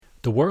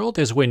The world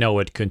as we know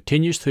it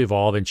continues to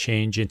evolve and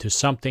change into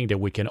something that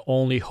we can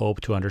only hope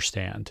to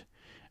understand.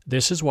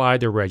 This is why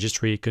the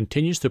registry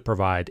continues to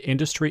provide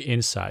industry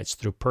insights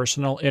through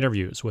personal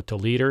interviews with the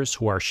leaders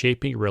who are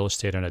shaping real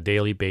estate on a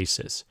daily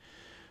basis.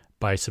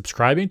 By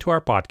subscribing to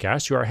our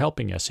podcast, you are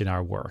helping us in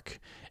our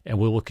work, and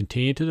we will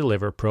continue to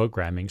deliver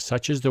programming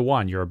such as the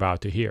one you're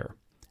about to hear.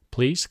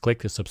 Please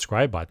click the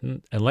subscribe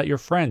button and let your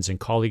friends and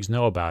colleagues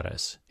know about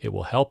us. It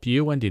will help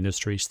you and the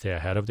industry stay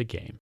ahead of the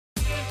game.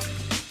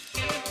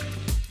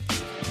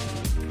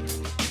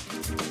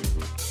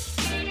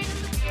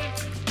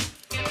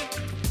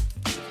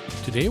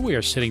 Today we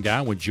are sitting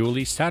down with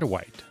Julie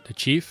Satterwhite, the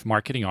Chief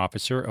Marketing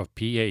Officer of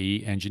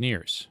PAE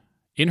Engineers.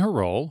 In her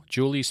role,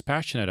 Julie is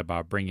passionate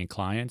about bringing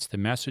clients the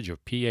message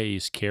of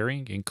PAE's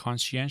caring and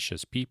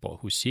conscientious people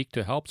who seek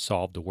to help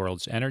solve the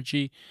world's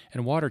energy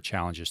and water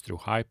challenges through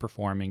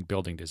high-performing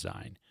building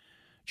design.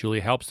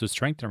 Julie helps to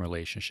strengthen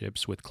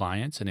relationships with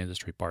clients and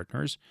industry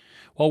partners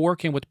while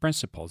working with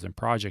principals and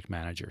project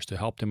managers to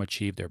help them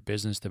achieve their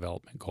business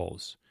development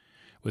goals.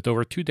 With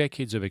over 2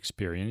 decades of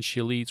experience, she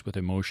leads with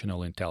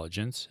emotional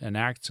intelligence and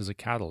acts as a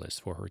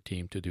catalyst for her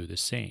team to do the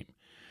same.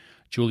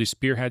 Julie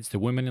spearheads the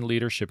Women in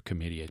Leadership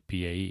Committee at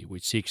PAE,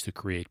 which seeks to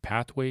create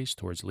pathways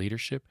towards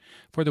leadership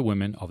for the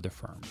women of the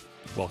firm.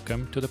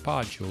 Welcome to the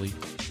pod, Julie.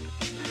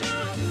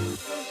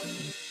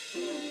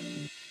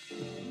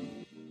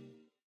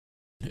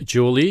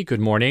 Julie, good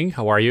morning.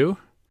 How are you?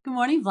 Good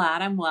morning,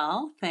 Vlad. I'm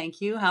well. Thank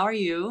you. How are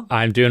you?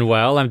 I'm doing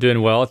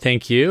well.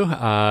 Thank you.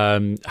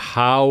 How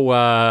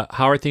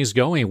are things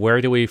going? Where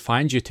do we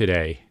find you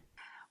today?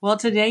 Well,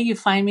 today you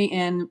find me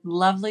in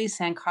lovely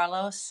San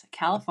Carlos,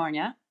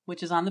 California,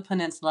 which is on the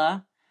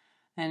peninsula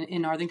and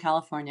in Northern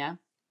California.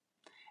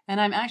 And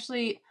I'm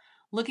actually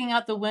looking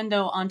out the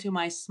window onto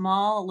my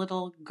small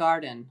little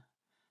garden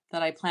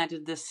that I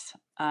planted this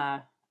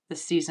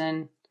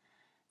season.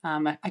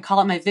 I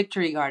call it my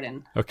victory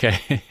garden.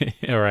 Okay.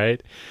 All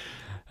right.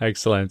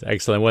 Excellent.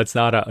 Well, it's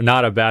not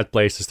a bad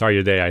place to start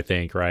your day, I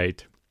think,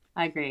 right?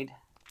 I agreed.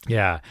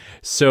 Yeah.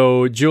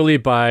 So, Julie,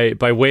 by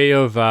way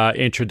of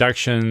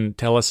introduction,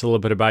 tell us a little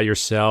bit about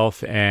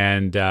yourself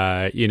and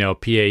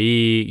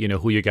PAE,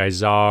 who you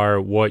guys are,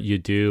 what you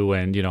do,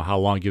 and how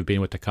long you've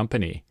been with the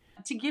company.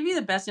 To give you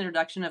the best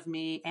introduction of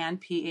me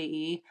and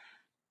PAE,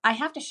 I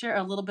have to share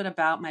a little bit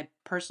about my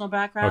personal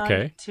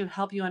background to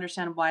help you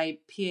understand why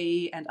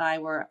PAE and I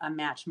were a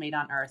match made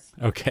on earth.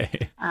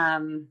 Okay.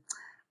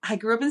 I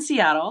grew up in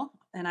Seattle,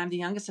 and I'm the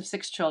youngest of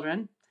 6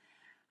 children.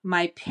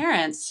 My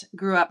parents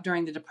grew up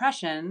during the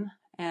Depression,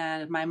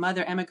 and my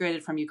mother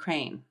emigrated from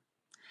Ukraine.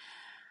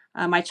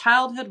 My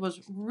childhood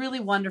was really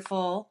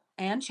wonderful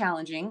and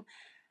challenging.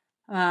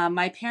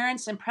 My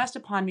parents impressed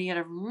upon me at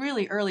a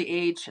really early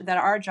age that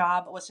our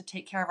job was to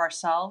take care of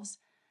ourselves,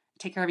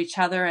 take care of each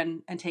other,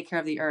 and take care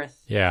of the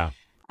earth. Yeah.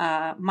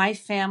 My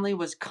family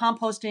was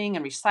composting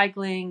and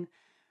recycling,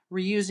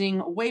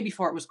 reusing way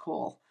before it was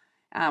cool.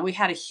 We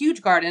had a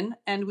huge garden,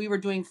 and we were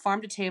doing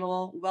farm to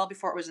table well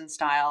before it was in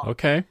style.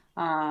 Okay.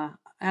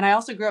 And I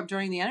also grew up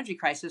during the energy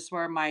crisis,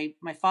 where my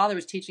father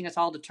was teaching us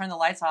all to turn the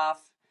lights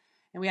off,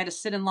 and we had to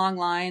sit in long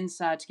lines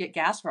to get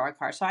gas for our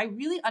car. So I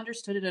really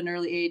understood at an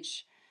early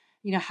age,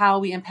 how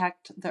we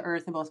impact the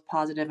earth in both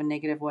positive and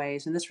negative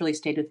ways. And this really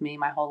stayed with me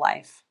my whole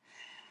life.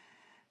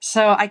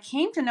 So I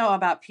came to know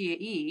about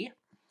PAE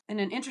in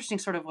an interesting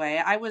sort of way.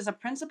 I was a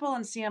principal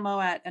and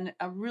CMO at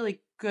a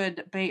really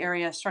good Bay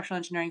Area structural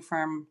engineering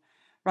firm,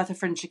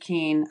 Rutherford and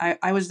Chakeen.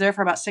 I was there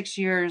for about 6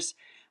 years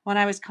when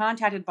I was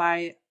contacted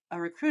by a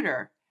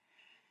recruiter.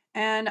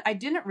 And I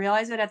didn't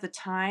realize it at the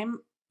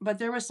time, but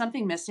there was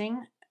something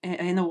missing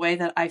in the way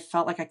that I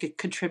felt like I could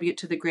contribute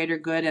to the greater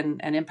good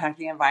and impact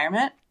the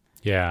environment.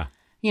 Yeah.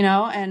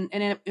 And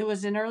it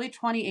was in early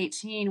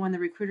 2018 when the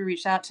recruiter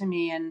reached out to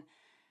me, and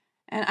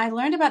I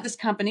learned about this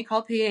company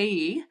called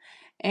PAE,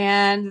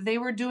 and they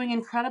were doing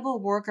incredible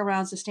work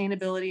around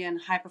sustainability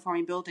and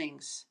high-performing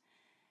buildings.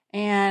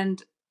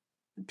 And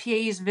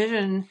PAE's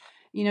vision,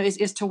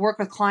 is to work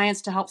with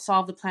clients to help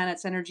solve the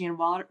planet's energy and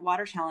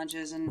water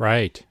challenges. And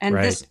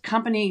this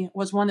company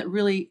was one that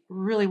really,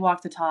 really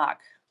walked the talk.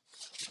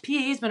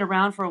 PAE's been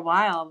around for a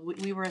while.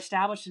 We were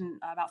established in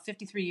about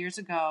 53 years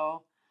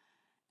ago.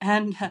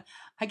 And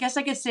I guess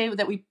I could say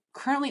that we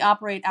currently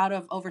operate out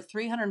of over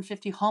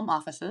 350 home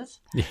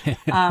offices.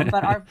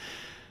 But our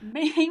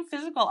main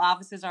physical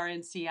offices are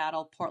in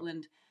Seattle,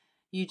 Portland,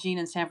 Eugene,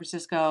 and San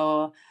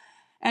Francisco.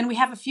 And we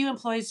have a few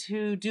employees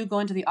who do go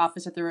into the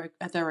office at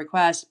their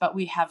request, but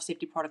we have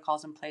safety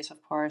protocols in place,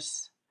 of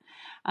course.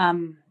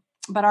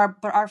 But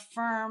our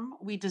firm,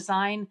 we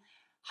design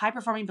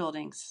high-performing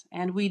buildings,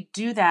 and we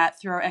do that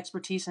through our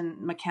expertise in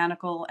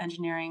mechanical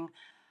engineering,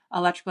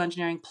 electrical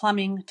engineering,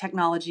 plumbing,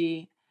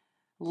 technology,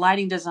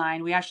 lighting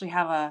design. We actually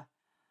have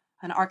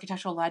an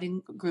architectural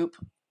lighting group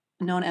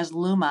known as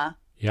Luma.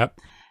 Yep.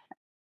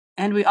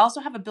 And we also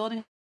have a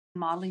building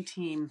modeling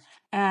team.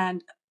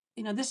 And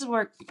this is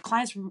where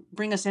clients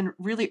bring us in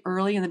really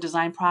early in the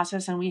design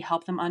process, and we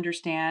help them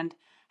understand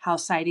how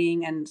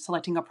siting and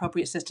selecting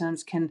appropriate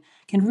systems can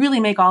really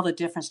make all the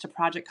difference to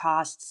project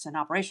costs and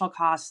operational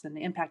costs and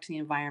the impact to the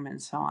environment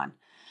and so on.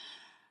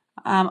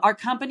 Our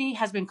company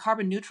has been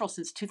carbon neutral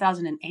since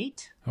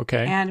 2008.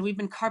 Okay. And we've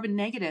been carbon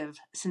negative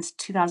since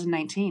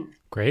 2019.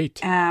 Great.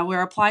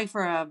 We're applying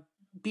for a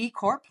B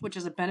Corp, which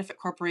is a benefit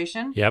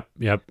corporation. Yep.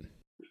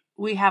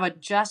 We have a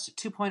Just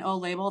 2.0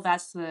 label.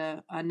 That's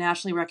the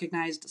nationally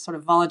recognized sort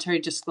of voluntary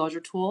disclosure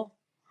tool.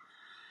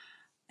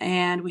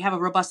 And we have a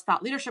robust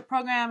thought leadership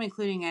program,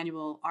 including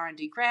annual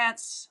R&D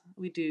grants.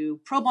 We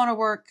do pro bono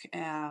work,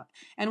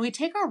 and we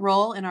take our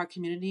role in our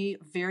community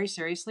very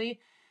seriously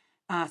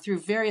through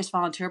various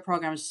volunteer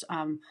programs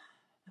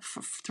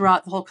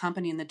throughout the whole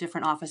company in the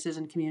different offices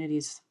and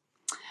communities.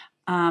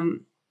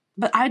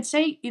 But I'd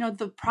say,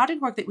 the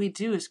project work that we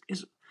do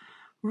is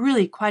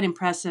really quite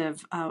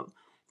impressive.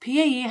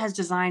 PAE has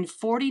designed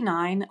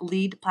 49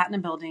 LEED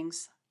Platinum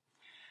buildings,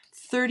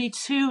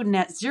 32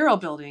 net zero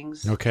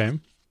buildings. Okay.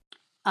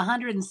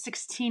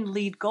 116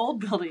 LEED Gold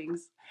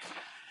buildings,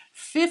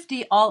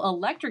 50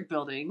 all-electric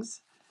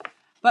buildings.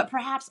 But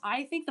perhaps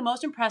I think the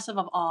most impressive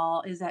of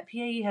all is that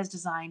PAE has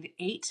designed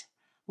 8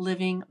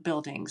 living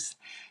buildings.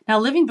 Now,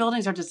 living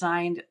buildings are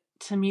designed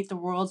to meet the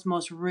world's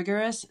most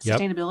rigorous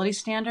sustainability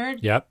standard.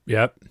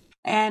 Yep.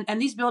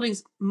 And these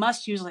buildings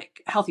must use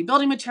healthy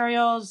building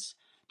materials,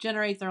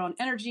 generate their own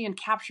energy, and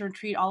capture and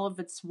treat all of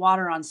its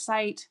water on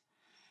site.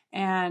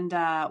 And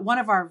one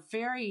of our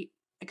very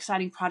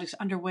exciting projects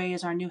underway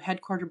is our new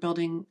headquarter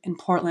building in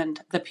Portland,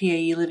 the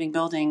PAE Living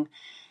Building.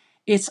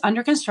 It's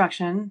under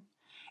construction,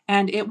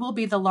 and it will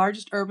be the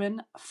largest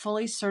urban,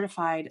 fully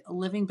certified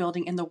living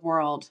building in the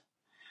world.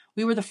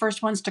 We were the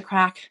first ones to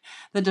crack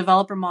the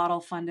developer model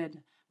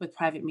funded with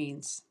private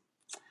means.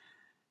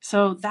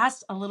 So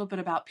that's a little bit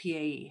about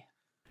PAE.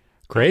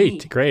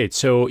 Great.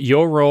 So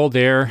your role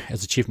there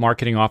as the Chief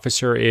Marketing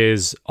Officer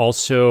is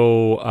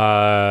also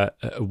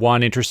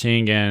one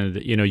interesting and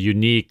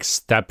unique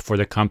step for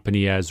the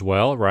company as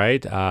well,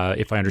 right?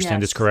 If I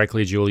understand this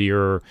correctly, Julie,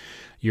 you're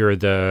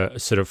the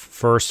sort of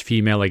first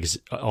female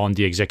on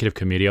the executive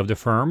committee of the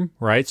firm,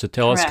 right? So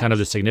tell us kind of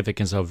the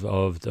significance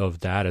of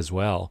that as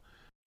well.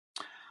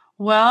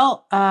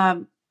 Well,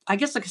 I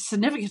guess the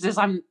significance is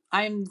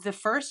I'm the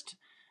first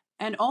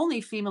and only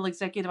female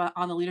executive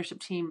on the leadership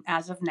team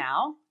as of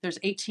now. There's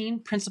 18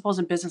 principals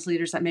and business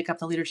leaders that make up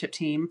the leadership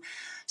team.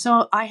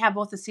 So I have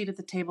both a seat at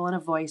the table and a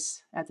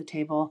voice at the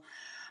table.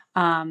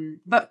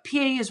 But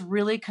PAE is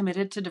really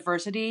committed to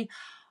diversity.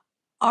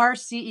 Our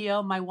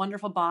CEO, my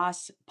wonderful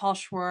boss, Paul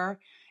Schwer,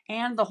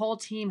 and the whole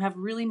team have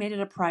really made it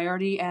a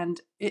priority,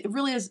 and it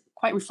really is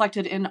quite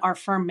reflected in our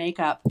firm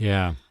makeup.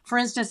 Yeah. For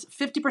instance,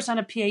 50%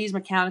 of PAE's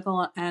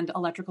mechanical and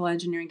electrical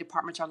engineering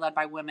departments are led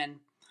by women.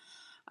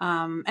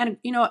 And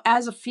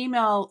as a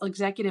female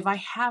executive, I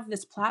have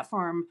this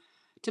platform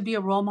to be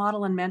a role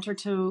model and mentor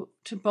to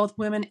both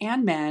women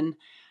and men,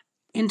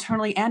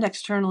 internally and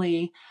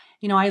externally.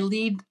 I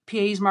lead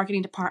PAE's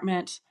marketing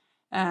department.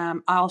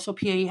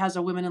 PAE has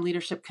a women in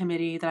leadership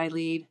committee that I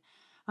lead.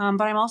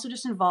 But I'm also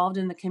just involved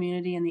in the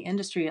community and the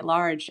industry at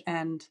large,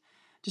 and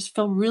just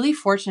feel really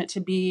fortunate to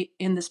be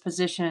in this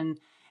position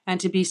and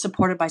to be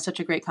supported by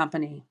such a great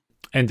company.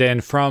 And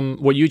then from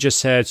what you just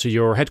said, so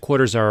your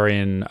headquarters are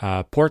in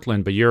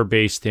Portland, but you're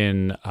based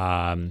in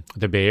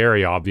the Bay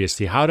Area,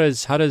 obviously. How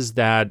does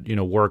that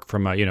work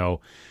from a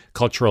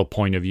cultural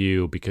point of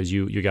view? Because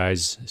you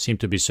guys seem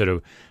to be sort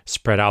of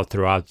spread out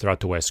throughout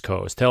the West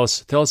Coast. Tell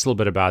us a little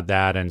bit about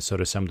that and sort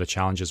of some of the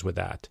challenges with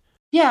that.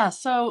 Yeah,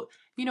 so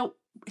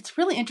it's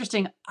really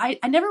interesting. I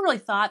never really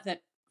thought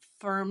that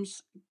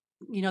firms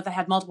that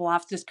had multiple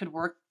offices could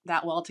work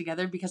that well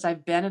together, because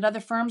I've been at other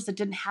firms that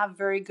didn't have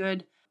very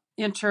good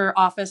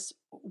inter-office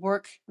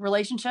work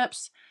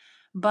relationships.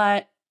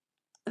 But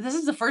this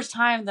is the first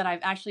time that I've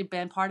actually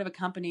been part of a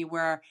company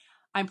where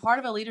I'm part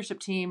of a leadership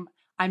team.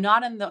 I'm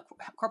not in the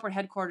corporate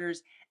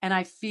headquarters, and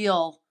I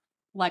feel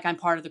like I'm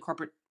part of the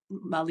corporate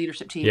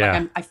leadership team.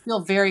 Yeah. I feel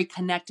very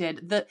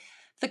connected. The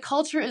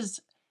culture is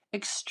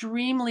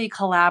extremely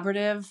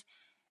collaborative,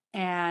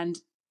 and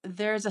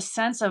there's a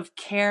sense of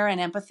care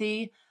and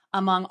empathy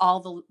among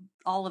all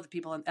of the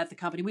people at the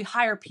company. We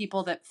hire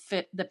people that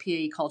fit the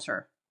PAE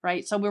culture,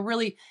 right? So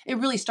it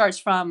really starts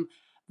from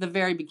the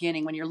very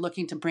beginning when you're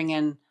looking to bring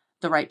in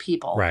the right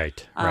people.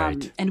 Right.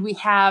 And we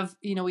have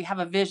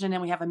a vision,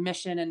 and we have a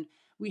mission, and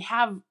we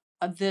have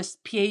this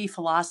PAE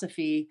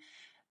philosophy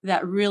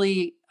that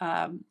really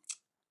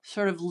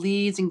sort of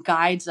leads and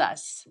guides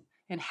us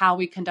in how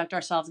we conduct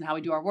ourselves and how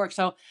we do our work.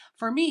 So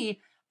for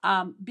me,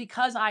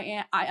 because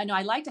I know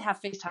I like to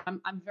have face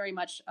time, I'm very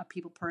much a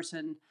people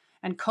person,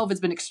 and COVID's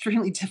been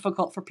extremely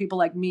difficult for people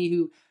like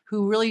me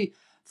who really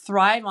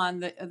thrive on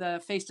the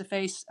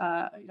face-to-face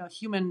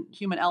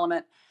human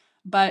element.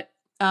 But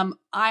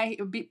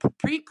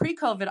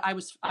pre-COVID,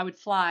 I would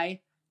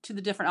fly to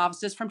the different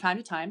offices from time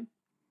to time,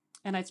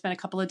 and I'd spend a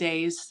couple of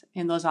days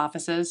in those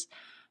offices,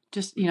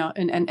 just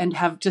and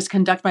have just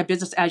conduct my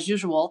business as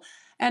usual.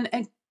 And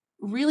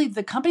really,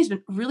 the company's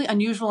been really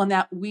unusual in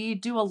that we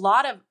do a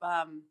lot of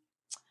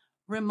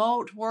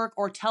remote work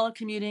or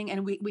telecommuting,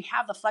 and we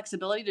have the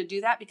flexibility to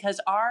do that because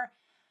our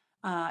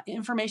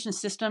information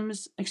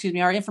systems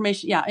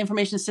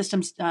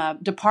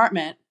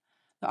department,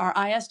 our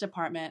IS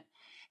department,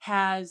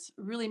 has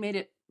really made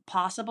it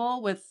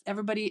possible with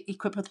everybody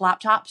equipped with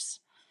laptops,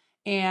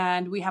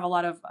 and we had a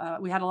lot of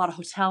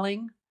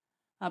hoteling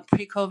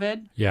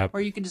pre-COVID, Yeah.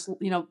 where you could just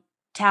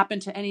tap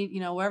into any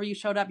wherever you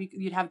showed up,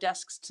 you'd have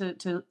desks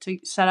to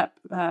set up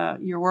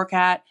your work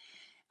at.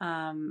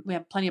 We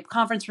have plenty of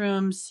conference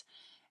rooms,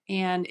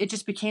 and it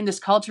just became this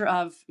culture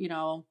of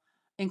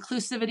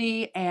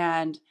inclusivity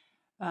and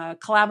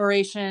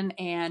collaboration.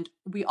 And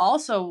we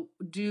also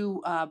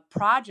do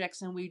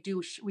projects, and we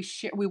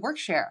work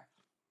share.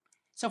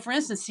 So, for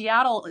instance,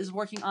 Seattle is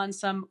working on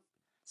some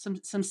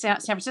San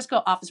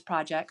Francisco office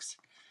projects.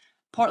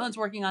 Portland's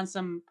working on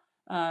some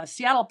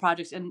Seattle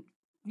projects, and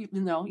you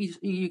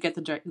get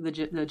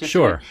the gist.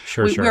 Sure.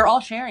 We're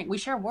all sharing. We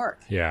share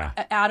work. Yeah.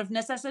 Out of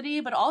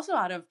necessity, but also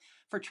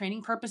for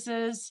training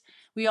purposes.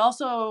 We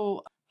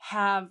also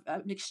have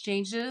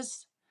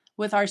exchanges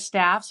with our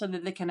staff so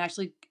that they can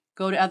actually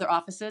go to other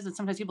offices, and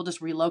sometimes people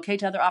just relocate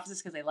to other offices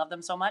because they love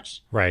them so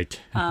much. Right.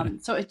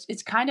 So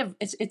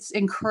it's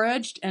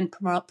encouraged and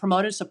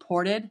promoted,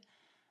 supported.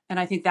 And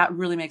I think that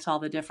really makes all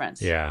the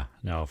difference. Yeah,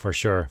 no, for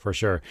sure.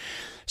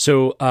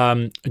 So,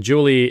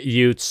 Julie,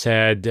 you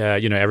said,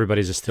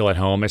 everybody's still at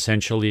home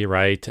essentially,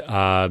 right?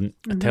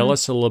 Tell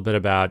us a little bit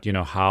about,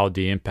 how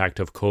the impact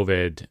of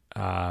COVID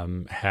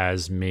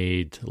has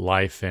made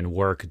life and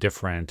work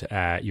different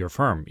at your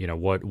firm.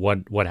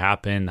 What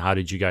happened? How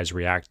did you guys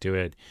react to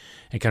it?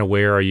 And kind of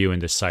where are you in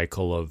the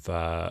cycle of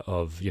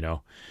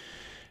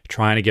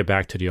trying to get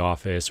back to the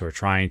office or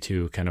trying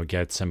to kind of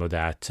get some of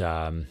that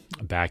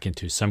back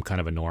into some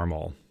kind of a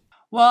normal?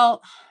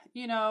 Well,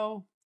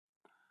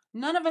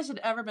 none of us had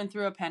ever been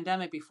through a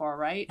pandemic before,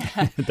 right?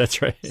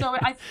 That's right. So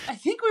I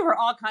think we were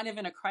all kind of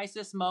in a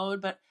crisis mode,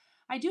 but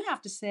I do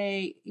have to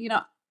say,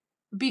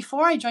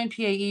 before I joined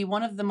PAE,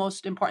 one of the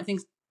most important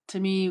things to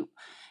me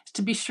is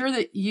to be sure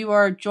that you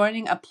are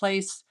joining a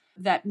place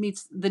that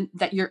meets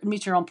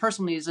your own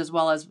personal needs, as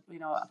well as,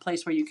 a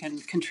place where you can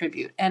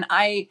contribute. And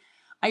I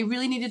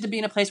really needed to be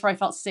in a place where I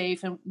felt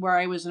safe and where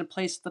I was in a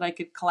place that I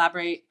could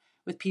collaborate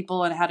with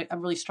people and had a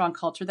really strong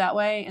culture that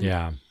way. And,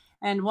 yeah.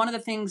 And one of the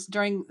things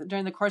during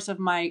the course of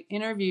my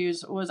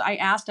interviews was I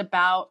asked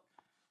about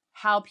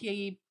how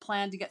PAE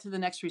planned to get through the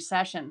next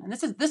recession. And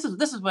this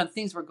is when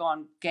things were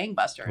going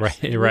gangbusters.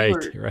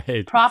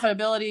 Right.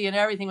 Profitability and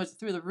everything was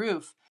through the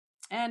roof.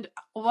 And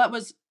what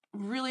was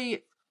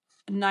really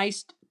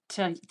nice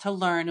to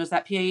learn was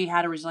that PAE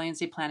had a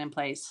resiliency plan in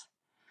place.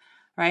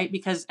 Right.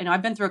 Because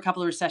I've been through a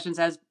couple of recessions,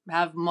 as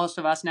have most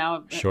of us now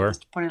at this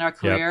point in our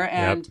career.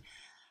 And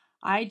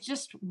I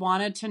just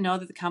wanted to know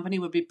that the company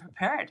would be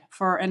prepared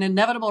for an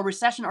inevitable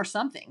recession or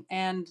something.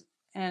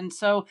 And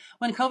so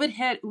when COVID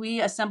hit,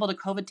 we assembled a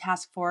COVID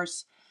task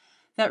force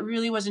that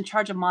really was in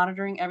charge of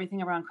monitoring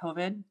everything around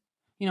COVID,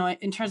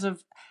 in terms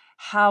of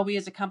how we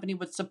as a company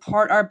would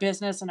support our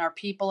business and our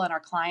people and our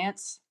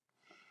clients.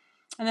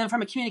 And then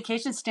from a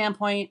communication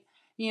standpoint,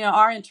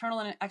 our internal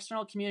and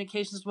external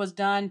communications was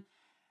done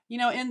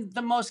in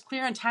the most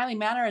clear and timely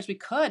manner as we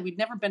could. We'd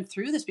never been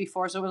through this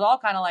before, so it was all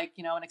kind of like,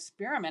 an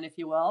experiment, if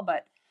you will.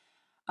 But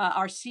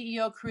our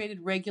CEO created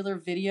regular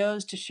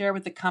videos to share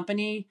with the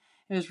company.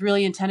 It was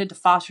really intended to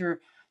foster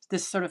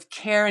this sort of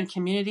care and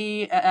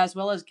community, as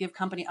well as give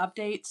company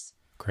updates.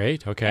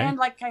 Great. Okay. And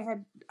like I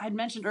had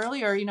mentioned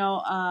earlier,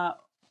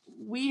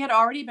 we had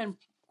already been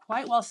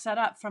quite well set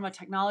up from a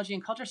technology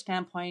and culture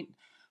standpoint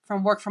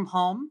from work from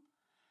home.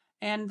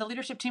 And the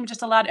leadership team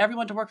just allowed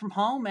everyone to work from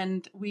home,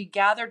 and we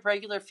gathered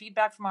regular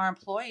feedback from our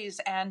employees,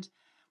 and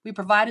we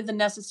provided the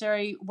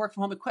necessary work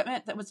from home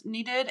equipment that was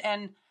needed.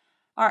 And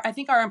I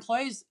think our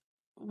employees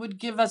would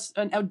give us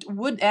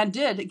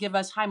did give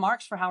us high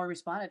marks for how we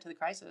responded to the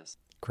crisis.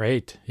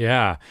 Great.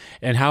 Yeah.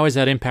 And how has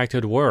that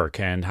impacted work,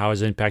 and how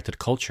has it impacted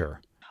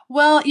culture?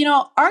 Well,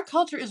 our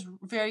culture is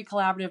very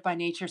collaborative by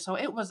nature, so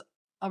it was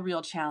a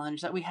real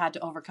challenge that we had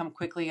to overcome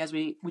quickly as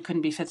we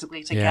couldn't be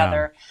physically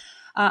together. Yeah.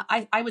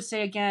 I would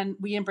say, again,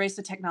 we embrace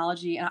the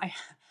technology, and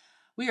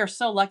we are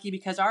so lucky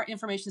because our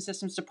information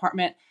systems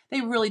department,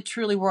 they really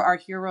truly were our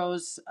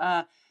heroes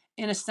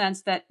in a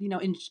sense that,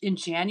 in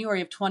January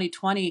of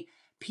 2020,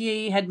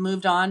 PAE had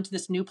moved on to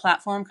this new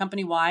platform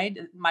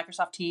company-wide,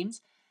 Microsoft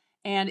Teams,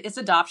 and its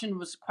adoption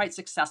was quite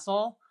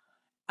successful,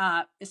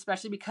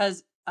 especially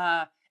because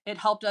it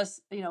helped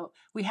us,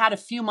 we had a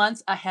few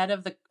months ahead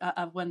of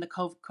when the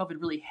COVID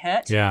really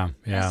hit. Yeah.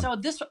 And so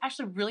this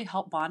actually really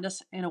helped bond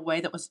us in a way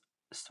that was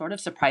sort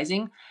of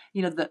surprising.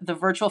 The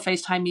virtual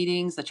FaceTime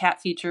meetings, the chat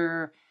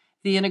feature,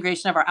 the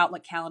integration of our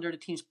Outlook calendar to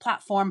Teams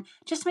platform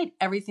just made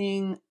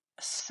everything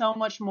so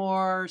much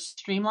more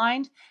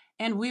streamlined.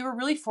 And we were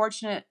really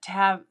fortunate to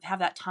have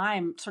that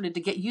time sort of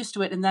to get used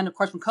to it. And then, of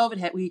course, when COVID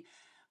hit, we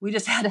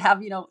just had to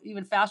have,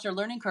 even faster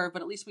learning curve,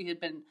 but at least we had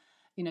been,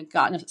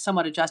 gotten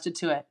somewhat adjusted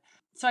to it.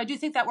 So I do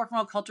think that work from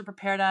home culture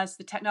prepared us,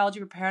 the technology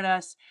prepared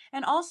us,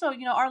 and also,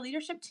 our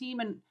leadership team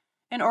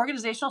and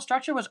organizational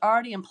structure was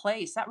already in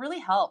place. That really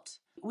helped.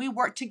 we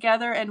worked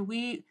together, and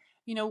we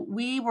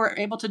were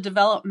able to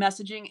develop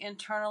messaging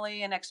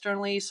internally and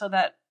externally so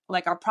that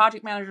like our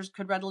project managers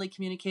could readily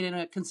communicate in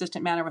a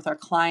consistent manner with our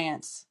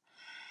clients.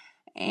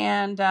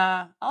 And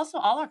also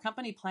all our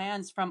company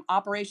plans, from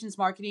operations,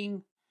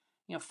 marketing,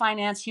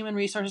 finance, human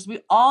resources,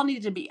 we all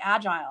needed to be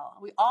agile.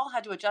 We all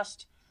had to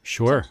adjust to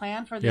Sure.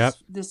 plan for Yep.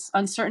 this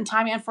uncertain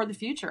time and for the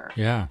future.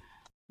 Yeah.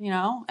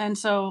 And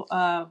so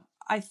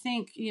I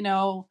think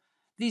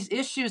these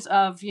issues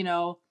of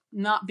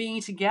not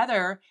being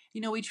together,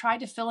 we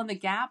tried to fill in the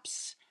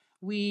gaps.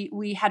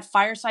 We had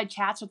fireside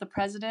chats with the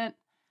president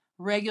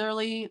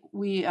regularly.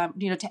 We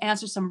to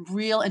answer some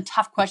real and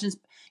tough questions.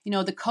 The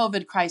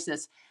COVID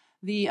crisis,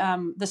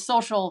 the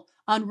social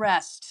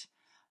unrest,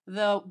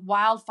 the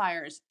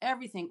wildfires,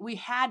 everything. We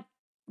had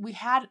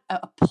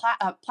a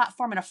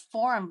platform and a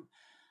forum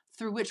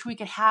through which we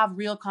could have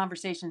real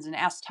conversations and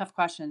ask tough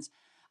questions.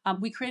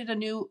 We created a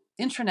new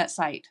intranet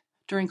site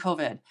during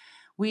COVID.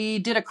 We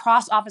did a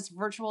cross-office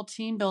virtual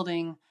team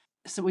building.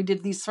 So we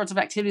did these sorts of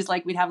activities,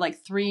 like we'd have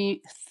like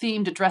 3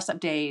 themed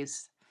dress-up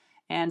days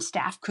and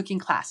staff cooking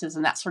classes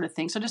and that sort of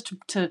thing. So just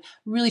to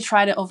really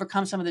try to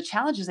overcome some of the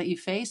challenges that you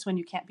face when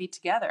you can't be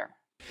together.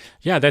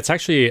 Yeah, that's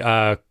actually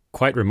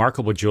quite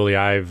remarkable, Julie.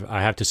 I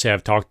have to say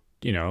I've talked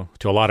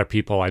to a lot of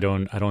people. I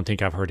don't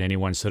think I've heard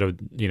anyone sort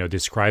of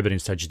describe it in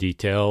such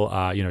detail.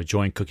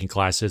 Joint cooking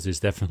classes is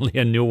definitely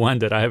a new one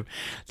that I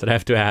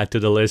have to add to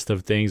the list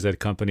of things that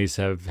companies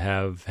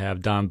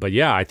have done. But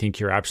yeah, I think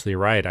you're absolutely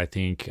right. I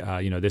think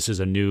this is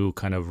a new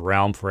kind of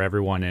realm for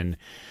everyone, and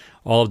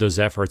all of those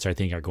efforts, I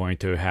think, are going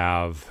to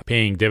have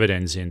paying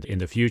dividends in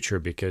the future,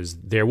 because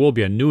there will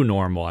be a new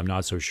normal. I'm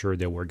not so sure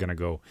that we're going to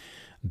go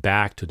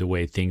back to the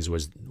way things were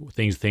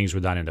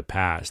done in the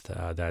past.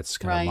 That's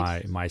kind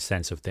Right. of my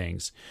sense of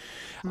things.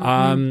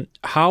 Mm-hmm.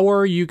 How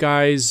are you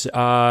guys,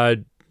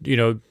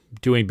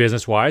 doing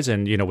business wise,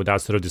 and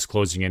without sort of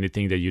disclosing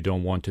anything that you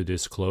don't want to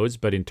disclose,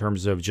 but in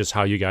terms of just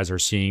how you guys are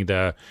seeing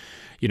the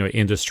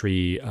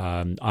industry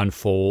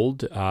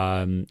unfold?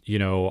 Are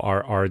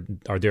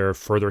there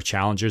further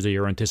challenges that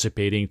you're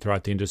anticipating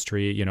throughout the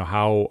industry?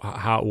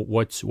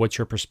 What's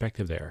your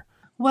perspective there?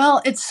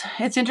 Well, it's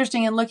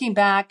interesting. And looking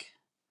back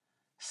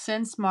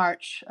since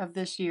March of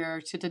this year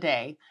to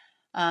today,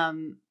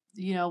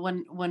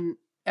 when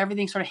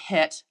everything sort of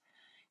hit,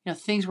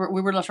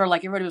 we were sort of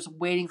like everybody was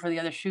waiting for the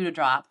other shoe to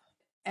drop,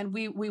 and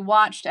we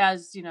watched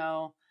as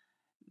the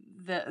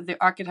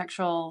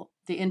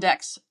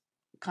index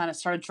kind of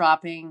started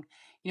dropping.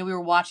 We were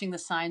watching the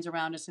signs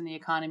around us in the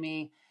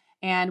economy,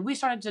 and we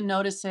started to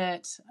notice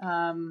it.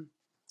 You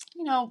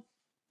know,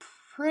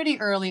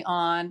 Pretty early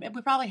on.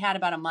 We probably had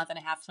about a month and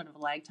a half sort of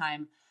lag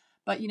time.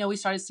 But, we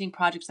started seeing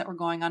projects that were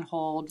going on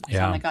hold, some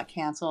Yeah. that got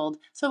canceled.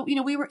 So,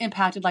 we were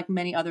impacted like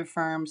many other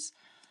firms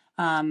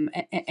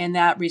in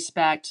that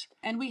respect.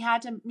 And we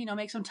had to,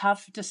 make some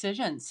tough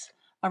decisions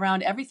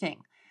around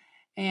everything.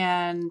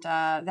 And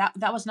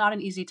that was not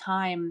an easy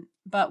time,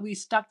 but we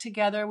stuck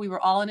together. We were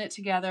all in it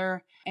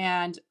together,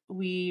 and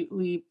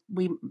we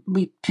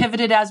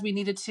pivoted as we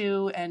needed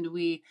to. And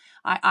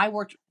I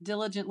worked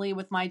diligently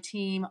with my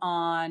team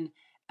on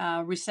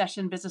a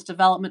recession business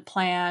development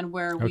plan,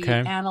 where we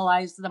Okay.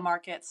 analyzed the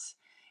markets,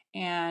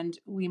 and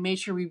we made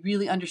sure we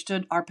really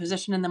understood our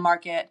position in the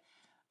market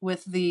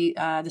with the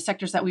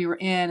sectors that we were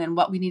in and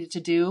what we needed to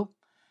do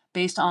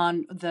based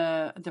on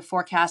the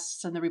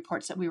forecasts and the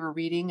reports that we were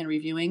reading and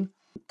reviewing.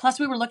 Plus,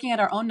 we were looking at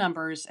our own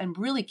numbers and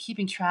really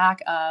keeping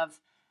track of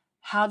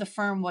how the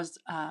firm was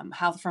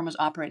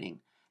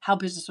operating, how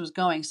business was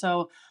going.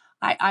 So,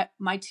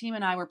 my team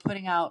and I were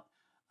putting out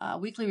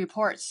weekly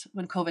reports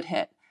when COVID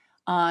hit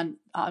on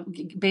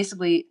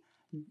basically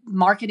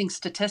marketing Yeah.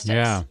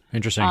 statistics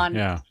Interesting. on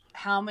Yeah.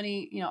 how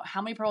many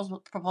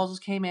proposals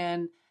came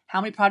in,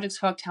 how many projects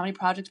hooked, how many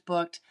projects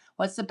booked,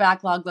 what's the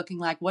backlog looking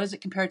like, what does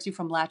it compare to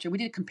from last year. We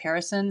did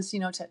comparisons,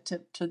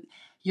 to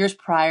years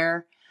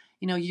prior,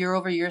 year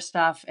over year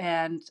stuff,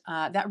 and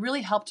that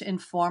really helped to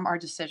inform our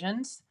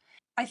decisions.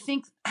 I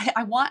think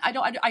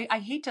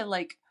I hate to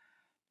like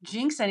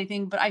jinx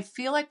anything, but I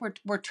feel like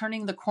we're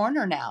turning the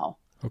corner now.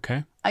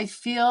 Okay. I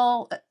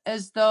feel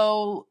as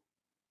though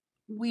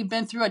we've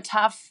been through a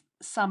tough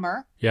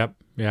summer, Yep.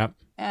 Yep.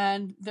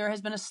 and there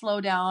has been a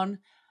slowdown,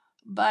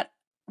 but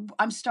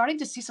I'm starting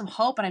to see some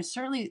hope, and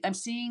I'm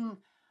seeing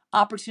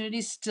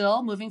opportunities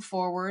still moving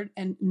forward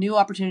and new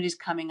opportunities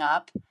coming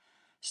up.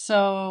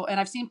 So, and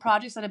I've seen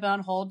projects that have been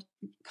on hold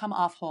come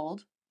off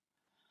hold.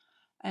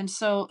 And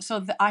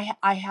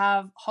I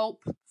have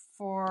hope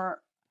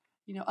for,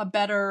 a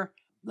better,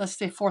 let's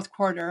say, fourth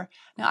quarter.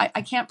 Now,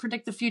 I can't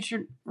predict the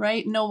future,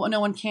 right? No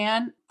one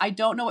can. I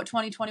don't know what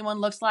 2021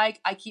 looks like.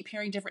 I keep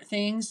hearing different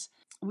things.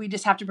 We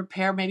just have to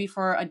prepare maybe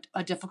for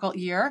a difficult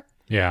year,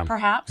 Yeah.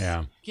 perhaps,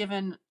 Yeah.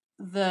 given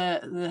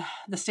the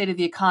state of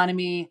the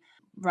economy,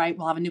 right?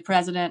 We'll have a new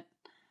president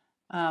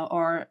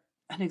or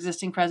an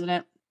existing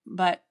president,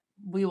 but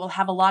we will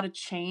have a lot of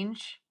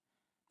change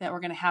that we're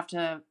going to have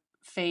to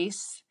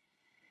face.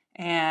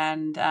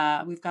 And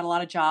we've got a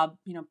lot of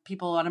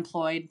people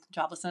unemployed,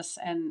 joblessness,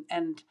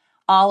 and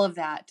all of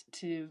that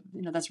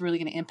that's really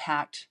going to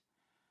impact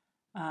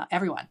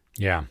everyone.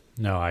 Yeah,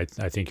 no, I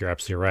think you're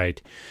absolutely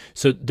right.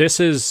 So this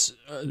is,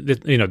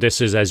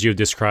 this is, as you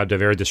described, a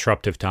very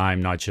disruptive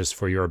time, not just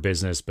for your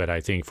business, but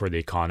I think for the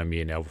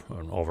economy and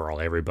overall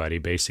everybody,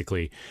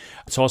 basically.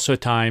 It's also a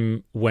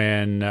time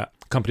when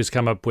companies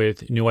come up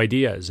with new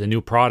ideas and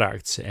new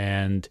products,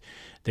 and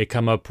they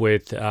come up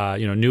with,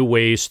 new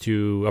ways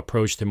to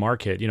approach the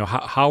market.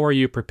 How are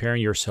you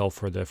preparing yourself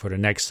for the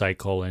next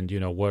cycle? And,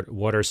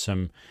 what are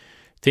some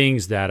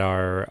things that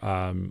are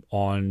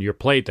on your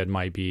plate that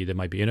might be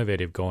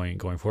innovative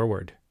going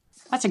forward?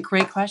 That's a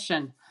great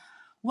question.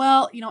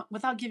 Well,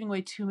 without giving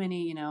away too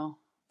many,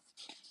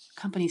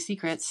 company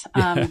secrets,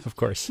 Yeah, of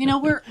course.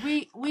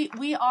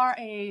 we are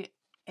a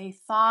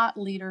thought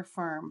leader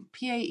firm.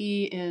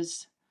 PAE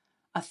is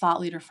a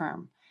thought leader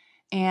firm,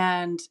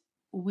 and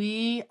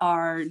we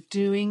are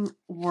doing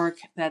work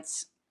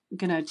that's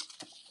gonna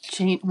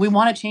change. We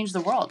want to change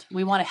the world.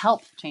 We want to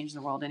help change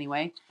the world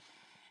anyway.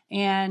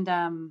 And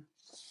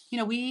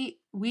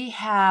we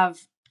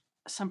have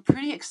some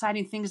pretty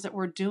exciting things that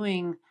we're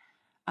doing.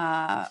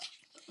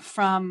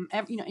 From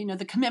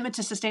the commitment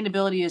to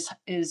sustainability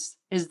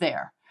is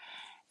there,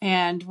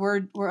 and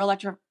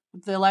the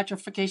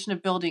electrification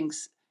of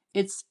buildings.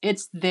 It's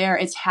there.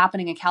 It's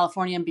happening in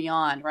California and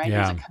beyond. Right.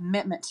 Yeah. There's a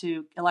commitment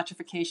to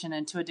electrification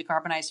and to a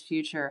decarbonized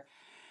future.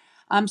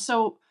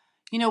 So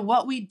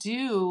what we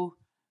do.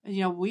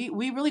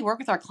 We really work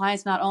with our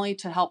clients not only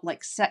to help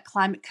set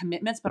climate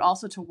commitments, but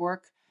also to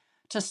work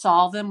to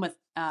solve them with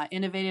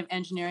innovative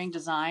engineering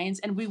designs.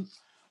 And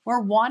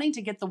we're wanting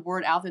to get the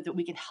word out there that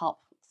we can help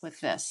with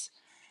this.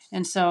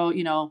 And so,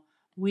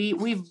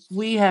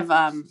 we have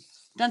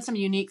done some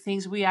unique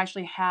things. We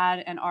actually had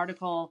an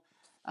article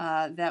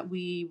that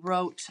we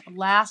wrote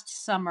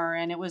last summer,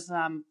 and it was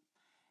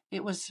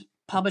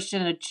published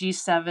in a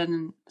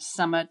G7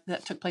 summit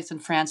that took place in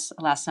France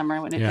last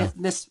summer.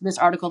 This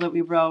article that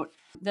we wrote,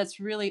 that's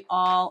really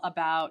all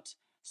about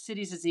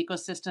cities as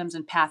ecosystems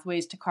and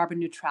pathways to carbon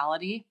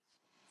neutrality.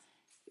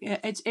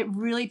 It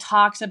really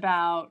talks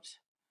about,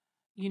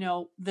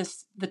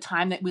 the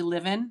time that we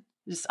live in,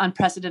 this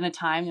unprecedented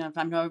time.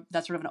 I know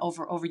that's sort of an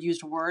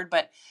overused word,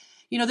 but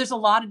there's a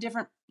lot of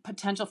different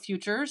potential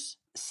futures.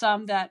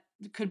 Some that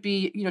could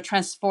be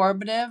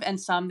transformative, and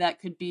some that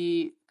could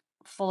be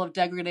full of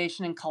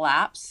degradation and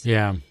collapse.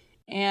 Yeah.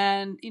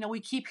 And we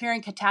keep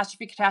hearing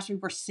catastrophe.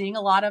 We're seeing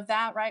a lot of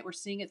that, right? We're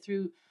seeing it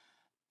through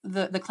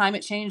the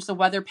climate change, the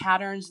weather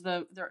patterns,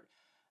 the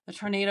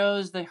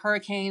tornadoes, the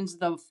hurricanes,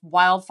 the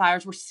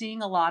wildfires. We're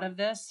seeing a lot of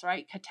this,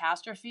 right?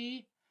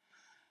 Catastrophe.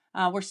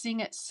 We're seeing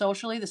it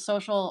socially, the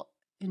social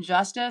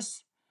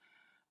injustice.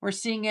 We're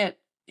seeing it,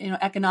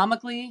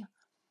 economically.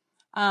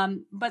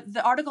 But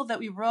the article that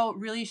we wrote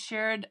really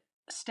shared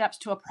steps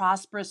to a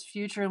prosperous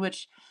future in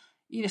which,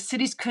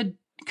 cities could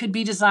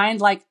be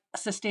designed like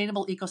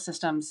sustainable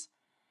ecosystems,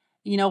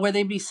 where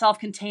they'd be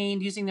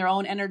self-contained, using their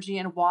own energy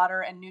and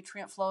water and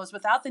nutrient flows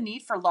without the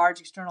need for large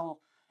external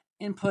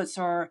inputs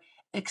or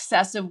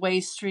excessive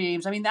waste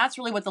streams. I mean, that's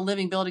really what the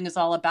living building is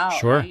all about.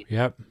 Sure. Right?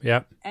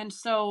 Yep. And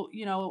so,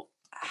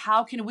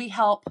 how can we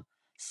help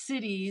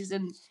cities,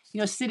 and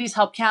cities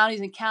help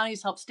counties, and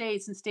counties help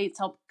states, and states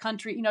help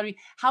country?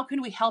 How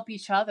can we help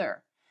each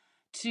other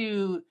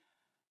to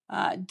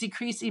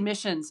decrease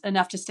emissions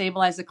enough to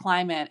stabilize the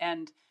climate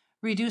and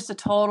reduce the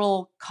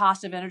total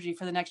cost of energy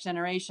for the next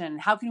generation?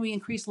 How can we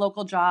increase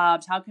local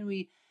jobs? How can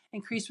we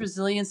increase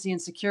resiliency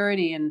and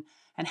security and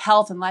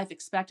health and life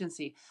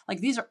expectancy?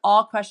 These are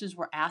all questions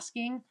we're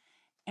asking,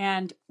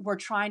 and we're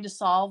trying to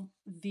solve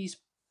these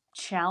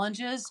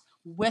challenges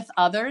with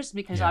others,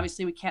 because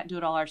obviously we can't do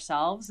it all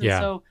ourselves. And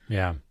so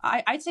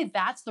I'd say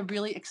that's the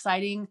really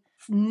exciting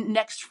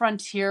next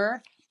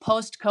frontier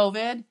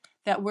post-COVID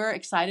that we're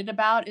excited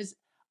about. Is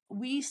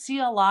we see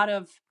a lot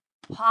of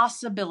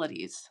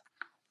possibilities.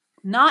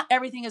 Not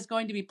everything is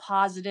going to be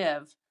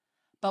positive,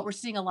 but we're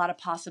seeing a lot of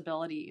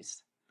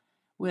possibilities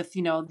with,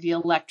 the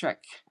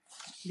electric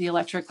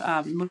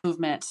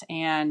movement,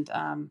 and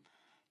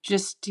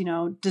just,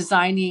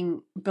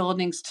 designing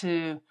buildings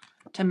to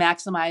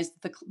maximize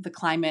the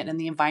climate and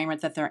the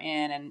environment that they're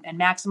in, and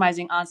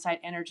maximizing on-site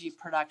energy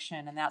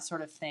production and that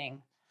sort of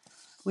thing.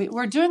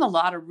 We're doing a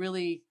lot of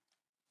really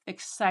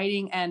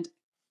exciting and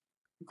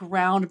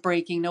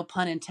groundbreaking, no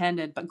pun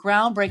intended, but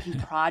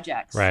groundbreaking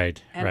projects. Right.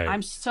 And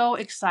I'm so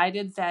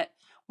excited that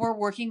we're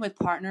working with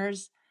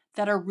partners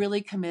that are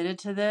really committed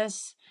to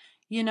this.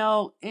 In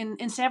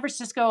San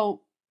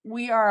Francisco,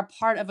 we are a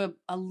part of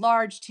a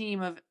large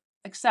team of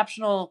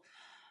exceptional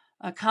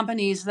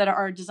companies that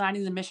are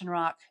designing the Mission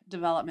Rock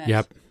development.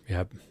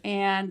 Yep.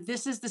 And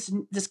this is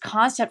this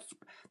concept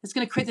that's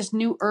going to create this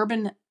new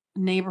urban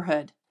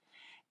neighborhood.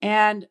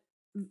 And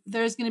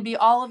there's going to be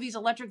all of these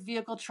electric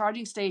vehicle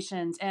charging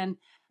stations, and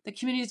the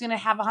community is going to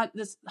have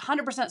this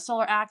 100%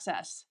 solar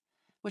access,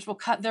 which will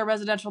cut their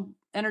residential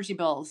energy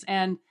bills,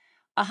 and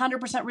 100%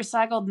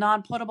 recycled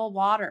non-potable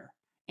water,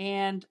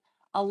 and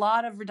a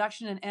lot of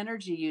reduction in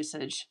energy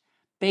usage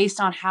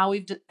based on how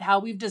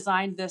we've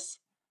designed this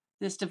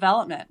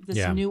development,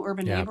 this new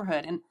urban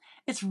neighborhood. And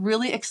it's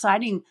really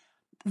exciting,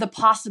 the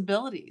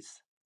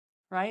possibilities,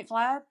 right,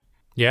 Vlad?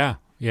 Yeah,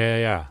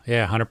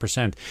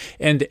 100%.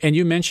 And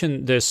you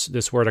mentioned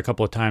this word a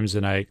couple of times,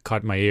 and I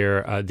caught my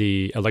ear.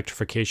 The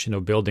electrification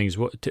of buildings.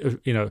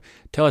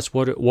 Tell us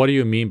what do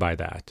you mean by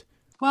that?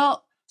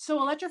 Well,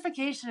 so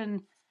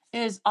electrification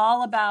is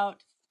all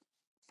about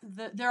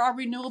there are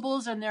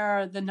renewables and there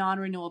are the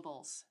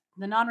non-renewables.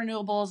 The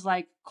non-renewables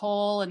like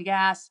coal and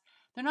gas,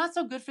 they're not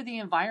so good for the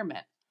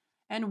environment.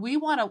 And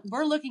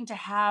we're looking to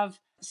have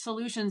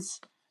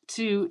solutions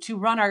to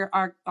run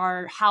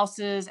our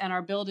houses and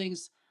our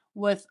buildings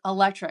with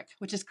electric,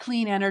 which is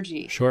clean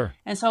energy. Sure.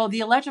 And so the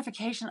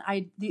electrification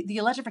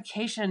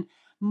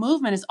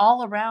movement is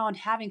all around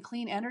having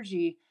clean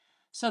energy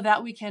so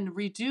that we can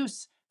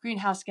reduce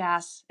greenhouse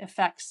gas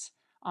effects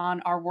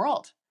on our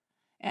world.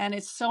 And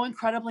it's so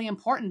incredibly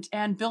important.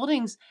 And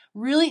buildings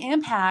really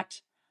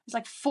impact, it's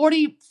like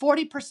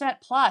 40%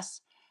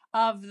 plus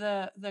of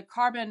the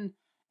carbon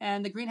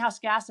and the greenhouse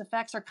gas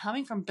effects are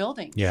coming from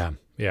buildings. Yeah.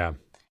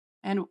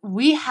 And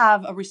we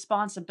have a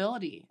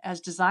responsibility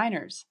as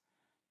designers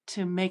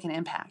to make an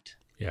impact.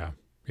 Yeah,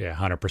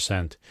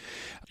 100%.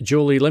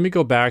 Julie, let me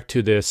go back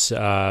to this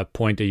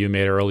point that you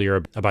made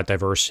earlier about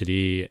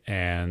diversity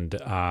and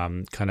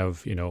kind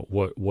of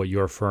what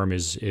your firm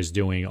is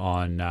doing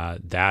on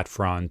that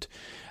front.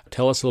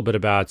 Tell us a little bit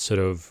about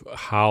sort of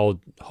how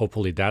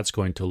hopefully that's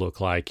going to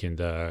look like in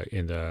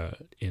the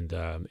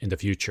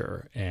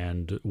future,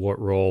 and what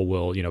role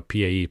will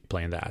PAE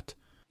play in that?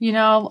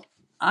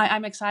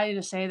 I'm excited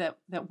to say that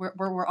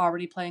we're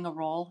already playing a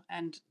role,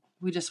 and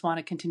we just want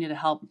to continue to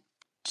help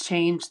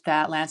change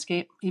that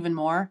landscape even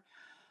more.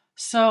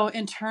 So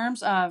in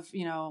terms of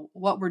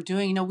what we're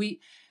doing,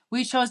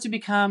 we chose to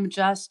become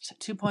JUST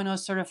 2.0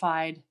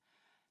 certified,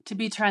 to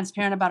be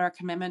transparent about our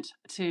commitment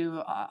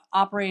to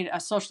operate a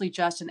socially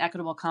just and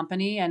equitable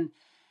company. And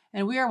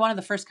we are one of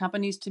the first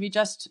companies to be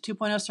JUST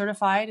 2.0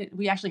 certified.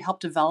 We actually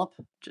helped develop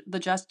the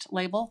JUST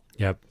label.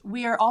 Yep.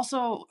 We are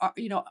also,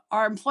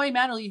 our employee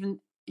manual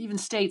even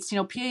states,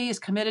 PAE is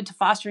committed to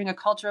fostering a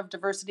culture of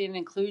diversity and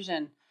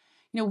inclusion.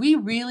 We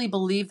really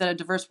believe that a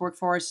diverse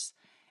workforce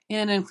in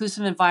an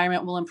inclusive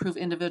environment will improve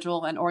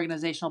individual and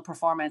organizational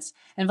performance.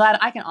 And Vlad,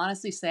 I can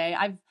honestly say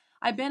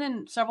I've been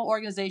in several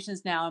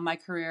organizations now in my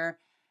career,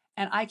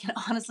 and I can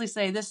honestly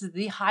say this is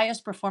the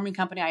highest performing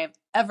company I have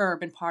ever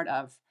been part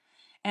of.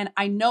 And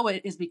I know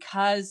it is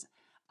because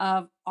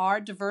of our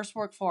diverse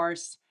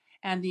workforce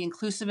and the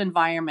inclusive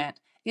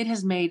environment. It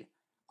has made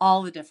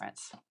all the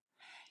difference.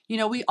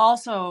 We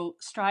also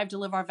strive to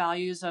live our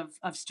values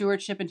of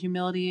stewardship and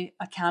humility,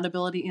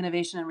 accountability,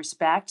 innovation, and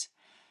respect.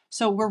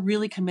 So we're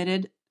really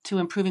committed to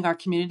improving our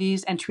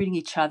communities and treating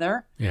each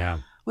other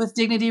with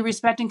dignity,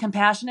 respect, and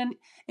compassion.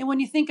 And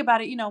when you think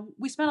about it,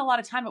 we spend a lot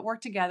of time at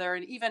work together.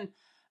 And even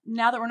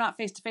now that we're not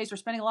face-to-face, we're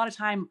spending a lot of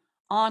time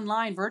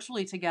online,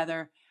 virtually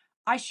together.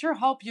 I sure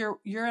hope you're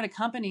in a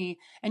company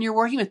and you're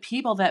working with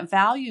people that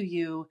value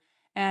you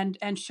and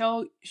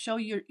show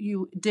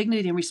you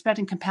dignity and respect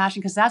and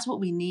compassion, because that's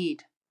what we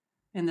need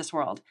in this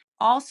world.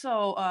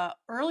 Also,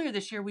 earlier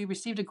this year, we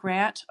received a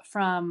grant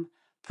from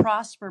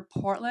Prosper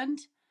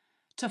Portland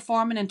to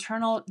form an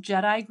internal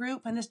JEDI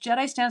group. And this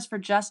JEDI stands for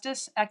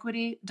Justice,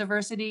 Equity,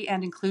 Diversity,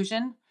 and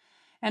Inclusion.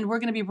 And we're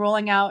going to be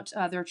rolling out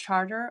their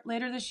charter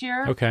later this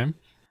year. Okay.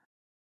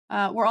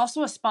 We're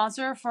also a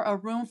sponsor for a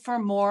Room for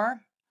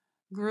More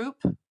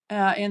group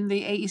in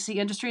the AEC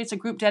industry. It's a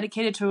group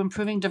dedicated to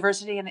improving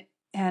diversity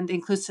and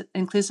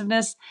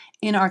inclusiveness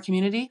in our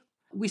community.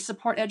 We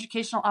support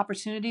educational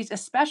opportunities,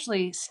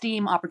 especially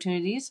STEAM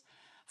opportunities,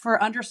 for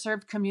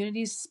underserved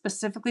communities,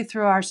 specifically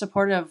through our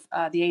support of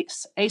the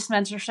ACE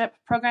mentorship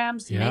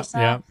programs,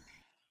 MESA,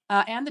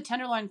 and the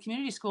Tenderloin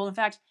Community School. In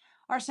fact,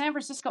 our San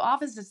Francisco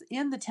office is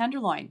in the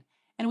Tenderloin,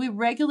 and we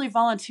regularly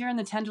volunteer in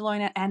the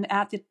Tenderloin and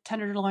at the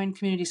Tenderloin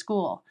Community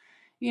School.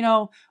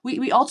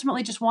 We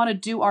ultimately just want to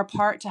do our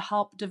part to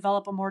help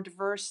develop a more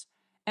diverse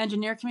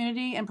engineer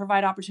community and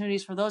provide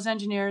opportunities for those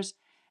engineers,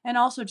 and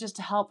also just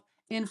to help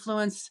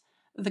influence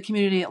the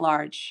community at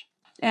large.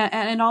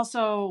 And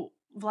also,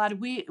 Vlad,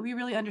 we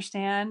really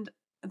understand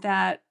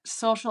that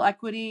social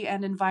equity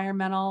and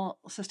environmental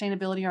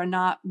sustainability are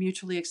not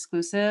mutually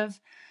exclusive.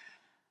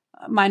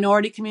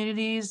 Minority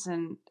communities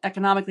and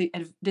economically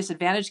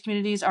disadvantaged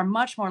communities are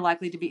much more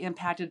likely to be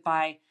impacted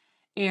by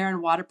air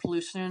and water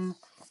pollution.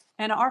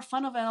 And our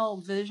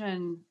fundamental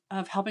vision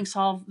of helping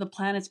solve the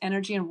planet's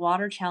energy and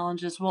water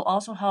challenges will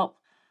also help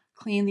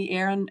clean the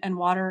air and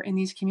water in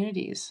these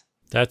communities.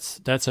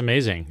 That's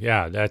amazing.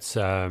 Yeah, that's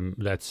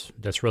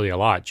really a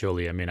lot,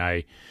 Julie. I mean,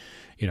 I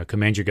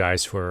commend you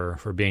guys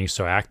for being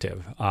so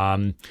active.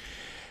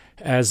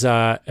 As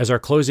our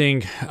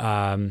closing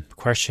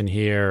question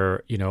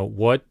here,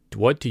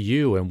 what do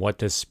you and what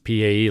does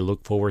PAE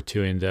look forward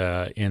to in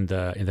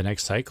the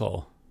next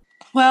cycle?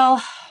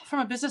 Well, from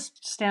a business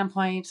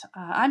standpoint,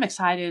 I'm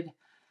excited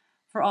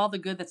for all the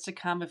good that's to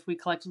come if we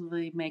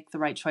collectively make the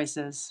right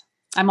choices.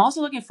 I'm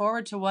also looking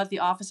forward to what the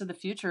office of the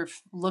future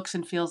looks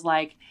and feels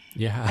like.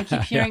 Yeah, I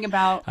keep hearing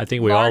about. I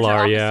think we all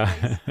are.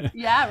 Yeah,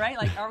 yeah, right.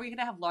 Like, are we going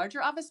to have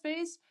larger office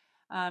space?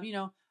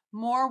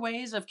 More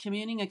ways of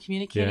communicating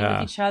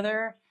with each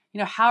other.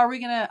 how are we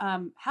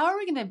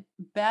gonna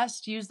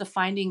best use the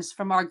findings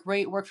from our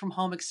great work from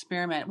home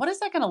experiment? What is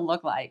that going to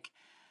look like?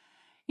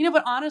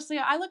 But honestly,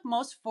 I look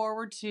most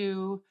forward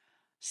to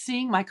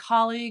seeing my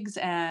colleagues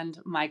and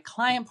my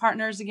client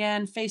partners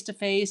again, face to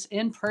face,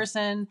 in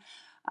person.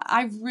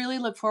 I really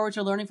look forward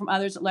to learning from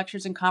others at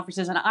lectures and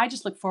conferences, and I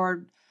just look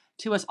forward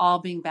to us all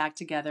being back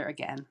together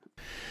again.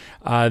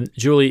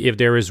 Julie, if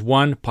there is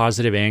one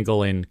positive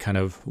angle in kind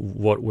of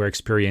what we're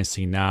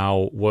experiencing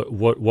now,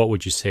 what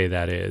would you say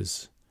that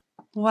is?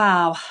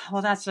 Wow.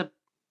 Well, that's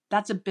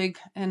a big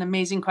and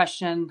amazing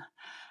question.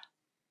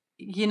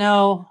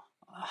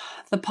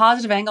 The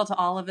positive angle to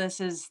all of this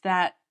is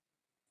that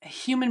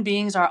human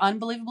beings are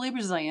unbelievably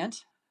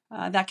resilient,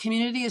 that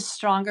community is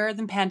stronger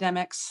than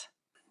pandemics.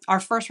 Our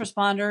first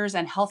responders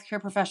and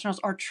healthcare professionals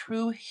are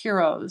true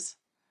heroes.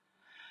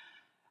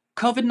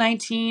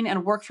 COVID-19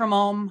 and work from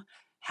home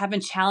have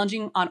been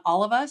challenging on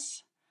all of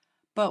us,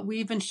 but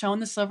we've been shown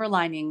the silver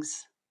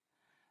linings.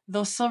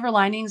 Those silver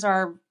linings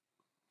are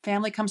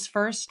family comes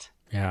first.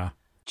 Yeah.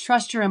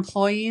 Trust your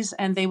employees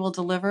and they will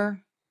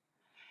deliver.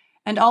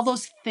 And all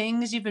those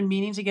things you've been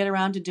meaning to get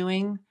around to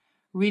doing,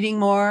 reading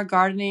more,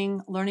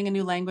 gardening, learning a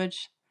new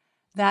language,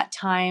 that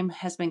time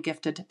has been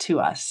gifted to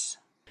us.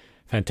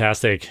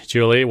 Fantastic.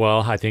 Julie,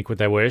 well, I think with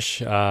that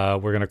wish, we're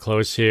going to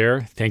close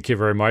here. Thank you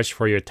very much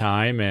for your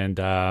time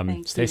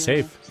and stay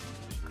safe.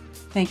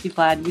 Thank you,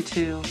 Vlad. You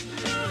too.